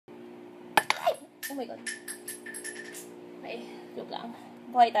Oh my god. Okay, joke lang.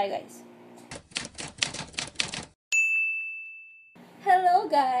 Buhay tayo, guys. Hello,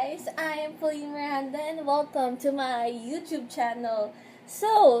 guys! I am Pauline Miranda and welcome to my YouTube channel.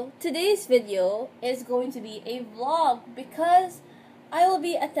 So, today's video is going to be a vlog because I will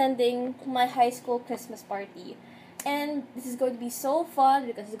be attending my high school Christmas party. And this is going to be so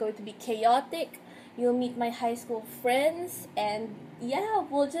fun because it's going to be chaotic. You'll meet my high school friends and yeah,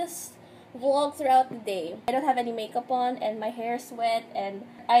 we'll just vlog throughout the day. I don't have any makeup on and my hair is wet and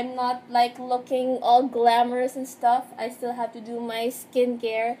I'm not like looking all glamorous and stuff. I still have to do my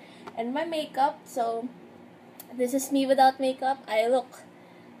skincare and my makeup. So this is me without makeup. I look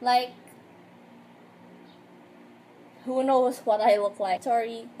like who knows what I look like.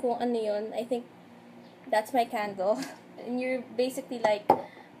 Sorry kung ano yun. I think that's my candle. And you're basically like,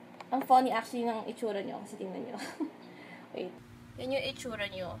 ang funny actually ng itsura nyo. Kasi tingnan nyo. Wait. Yan yung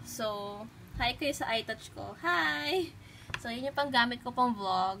itsura nyo. So, hi kayo sa iTouch ko. Hi! So, yun yung panggamit ko pang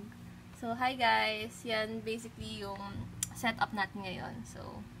vlog. So, hi guys. Yan basically yung setup natin ngayon.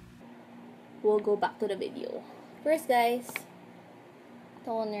 So, we'll go back to the video. First guys,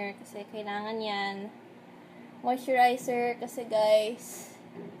 toner kasi kailangan yan. Moisturizer kasi guys,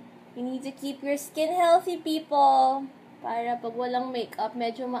 you need to keep your skin healthy, people. Para pag walang makeup,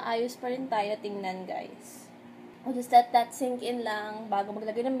 medyo maayos pa rin tayo tingnan, guys. I'll just let that sink in lang bago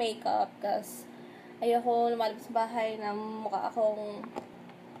maglagay ng makeup kasi ayoko lumalabas sa bahay na mukha akong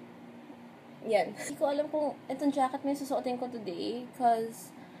yan. Hindi ko alam kung itong jacket may susuotin ko today because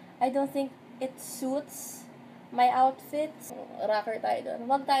I don't think it suits my outfit. Rocker tayo doon.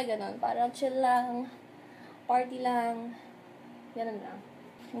 Huwag tayo ganun. Parang chill lang. Party lang. Ganun lang.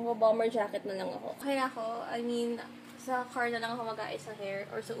 Mag-bomber jacket na lang ako. Kaya ako, I mean, sa car na lang ako mag-aayos ng hair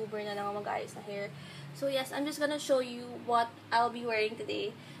or sa Uber na lang ako mag-aayos ng hair. So yes, I'm just gonna show you what I'll be wearing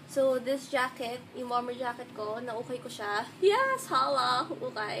today. So this jacket, yung bomber jacket ko, na-okay ko siya. Yes! Hala!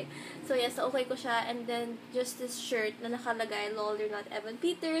 Okay. So yes, na-okay ko siya. And then, just this shirt na nakalagay, LOL, you're not Evan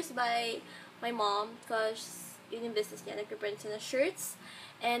Peters by my mom. Because yun yung business niya. Nagpiprint siya na shirts.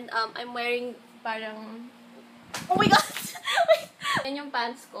 And I'm wearing parang... Oh my God! Yan yung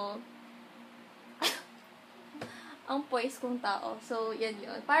pants ko. Ang poise kong tao. So, yan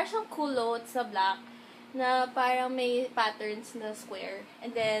yun. Parang siyang culot sa black na parang may patterns na square.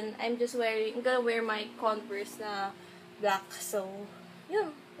 And then, I'm gonna wear my Converse na black. So,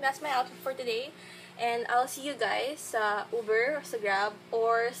 yun. That's my outfit for today. And I'll see you guys sa Uber, or sa Grab,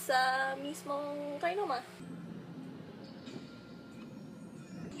 or sa mismong Trinoma.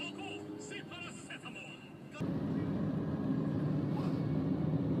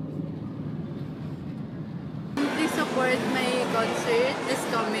 Support my concert is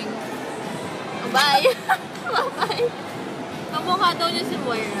coming. Bye! Bye-bye! Kamukha daw niya si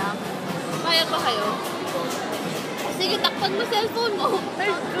Moira. Kaya ba kayo? Sige, takpan mo cellphone mo.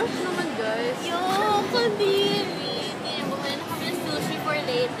 Ay, gosh naman guys. Yo, kandiri. Hindi, bumili na kami ng sushi for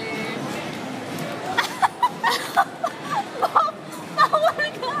later. Tawal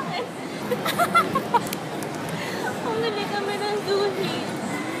ka eh. Bumili kami ng sushi.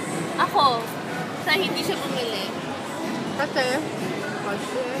 Ako, sa hindi siya bumili.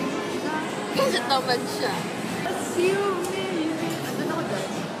 Kasi tamad siya. Assuming. Andun ako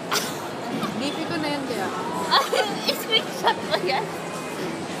guys. BP ko na yun kaya. I-screenshot mo yan.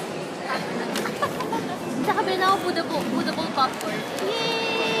 Tsaka bilhin ako Budapol popcorn.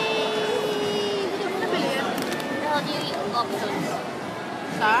 Yay! Hindi mo nabili yan? Healthy options.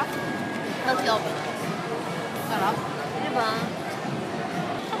 Sa? Healthy options. Sarap? Diba?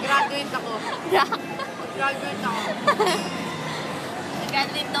 Graduate ako. Graduate ako.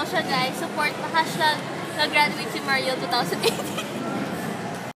 Nag-graduate daw siya, guys. Support na hashtag nag-graduate si Mario 2018.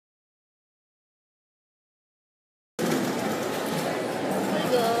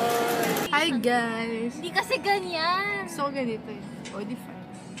 Hi guys! Hindi kasi ganyan. So ganito eh. O, di fine.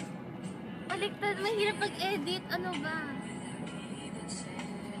 Baliktad, mahirap pag-edit. Ano ba?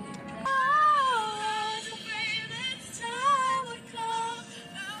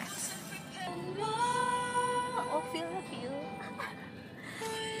 Oh, feel na feel.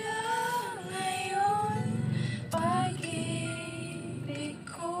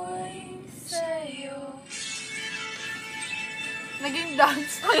 Naging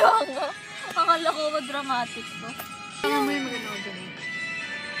dance. Kaya nga. Akala ko dramatic to. Tama mo yung maganda ko dyan.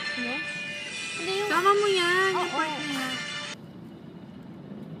 Ano? Hindi yung... Tama mo yan. Yung part na yan.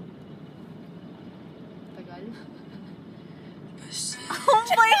 Tagal. Oh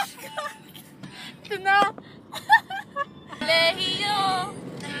my God! Ito na! Lehio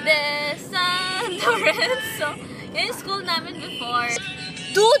de San Lorenzo. Yan yung school namin before.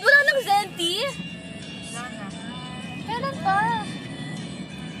 Dude, wala nang Zenti!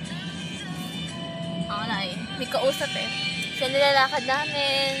 kausap eh. Siya nilalakad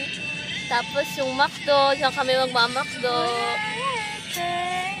namin. Tapos yung McDo, diyan kami magmamakdo.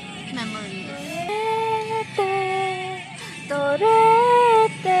 Memories.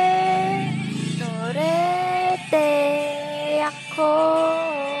 Torete, torete, ako.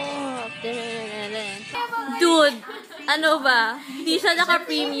 Dude, ano ba? Hindi siya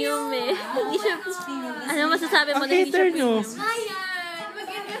naka-premium eh. Hindi siya, ano masasabi mo na hindi siya premium?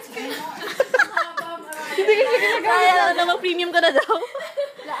 Hindi ka siya ginagamit. Ano, mag-premium ka na daw?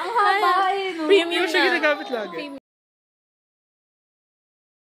 Ang haba eh. Premium siya ginagamit lagi.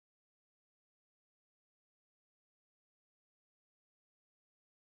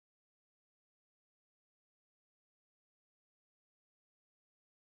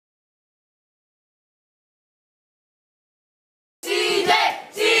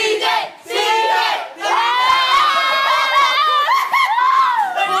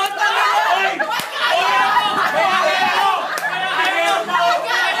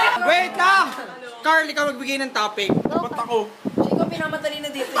 Wait lang! Carl, ikaw magbigay ng topic. Ba't ako? Siya ko pinamatali na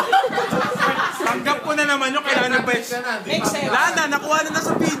dito. Tanggap ko na naman yung kailangan ng best. Wala na, nakuha na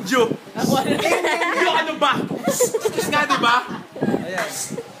sa video. Yung ano ba? Excuse nga, diba?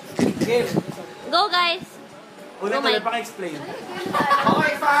 Go guys! Ulit, paka-explain.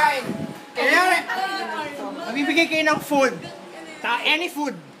 Okay, fine. Kanyari, magbibigay kayo ng food. Any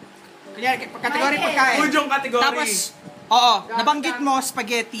food. Kanyari, kategory pagkain. Food yung category. Tapos, oo, nabanggit mo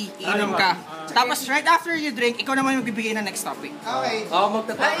spaghetti, iinom ka. Tapos, right after you drink, ikaw naman yung magbibigay ng next topic. Okay.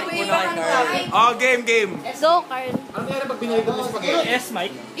 Magta-topic muna kay Carl. Oh, game. Go, Carl! Ano kaya pag binili ko ng spaghetti? S,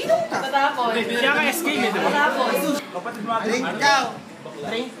 Mike. Inom ka. Kaya ka S game, diba? Kapatid mo Drink atin. ikaw.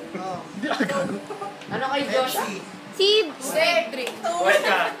 Drink. Ano kay Joshua? Si... Drink. Wait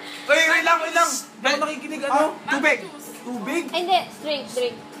ka. Wait lang. Bakit nakikinig ano? Tubig. Tubig? Ay, hindi. Drink.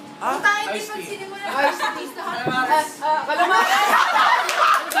 Ah? Ay,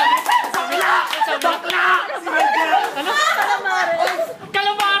 kalamar!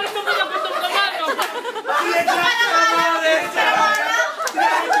 Calamares mo pinagutom naman, no?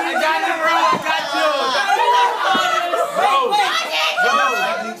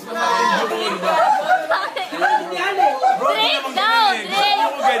 Drink daw! Drink!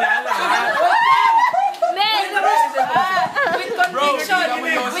 Men! With conviction!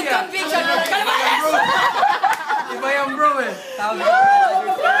 With conviction! Iba yung bro eh.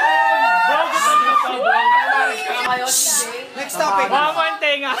 Next topic. Baka mo yung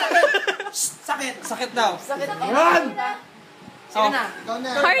tenga. Sakit. Sakit daw. Yan! Sino na? Ikaw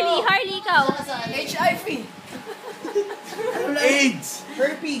na. Harley, ikaw. HIV! AIDS!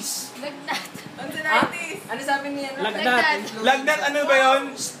 Herpes. Ano sabi niya? Lagnat, ano ba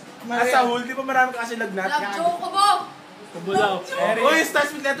yun? Nasa hole, di ba marami kasi lagnat? Joke mo! Kabulaw. Uy,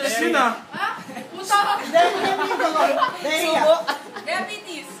 starts with letter S yun ah. Puta! Diarrhea.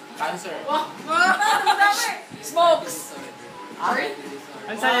 Diabetes! Cancer! Smokes!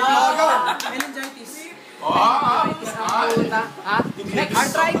 Anxiety. Go. Meningitis.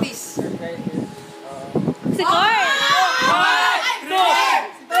 Arthritis! Si Carl!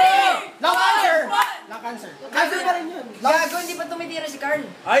 Lung cancer. Lung cancer. Cancer pa rin yun. Gago, hindi pa tumitira si Carl.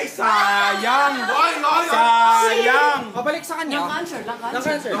 Ay, sayang! Sayang! Pabalik sa kanya. Lung cancer. Lung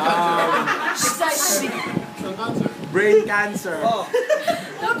cancer. Excited. Brain cancer. Oh.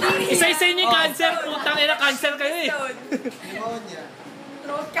 Isa-isa niyo yung cancer. Putang ina, cancer kayo eh. Pneumonia.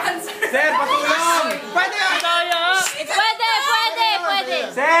 Throat cancer. Sir, patulong! Pwede yan. Kaya! Pwede!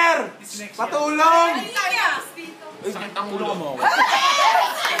 Sir! Patulong! Ay, Sakit ang ulo mo.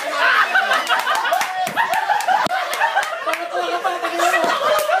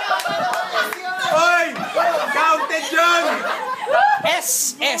 Hoy! Counted yun!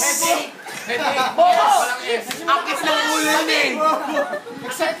 S. Akit ng ulo yun eh!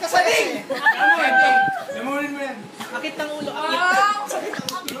 Excited ka sa ring. Memorin mo yan. Akit ng ulo.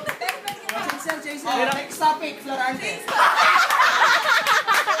 Next topic, Florante.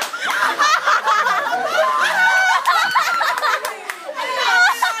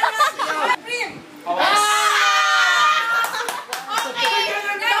 Supreme! Okay.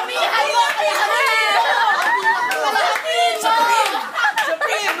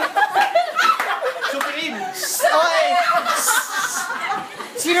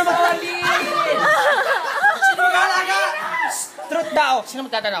 Sino mag-alaga? Truth daw. Sino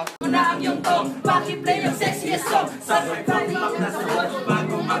magtatanong?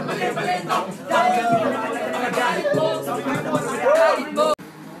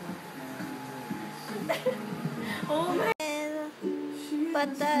 Oh my...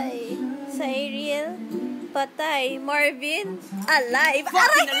 Patay. Sa Ariel. Patay. Marvin, alive.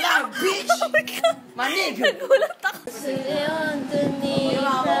 Fucking alive, bitch! Oh my God. Manig! Nagulat ako. Leon, Denise,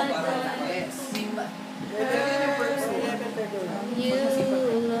 you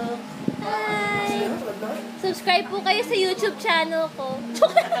look hi. Subscribe po kayo sa YouTube channel ko.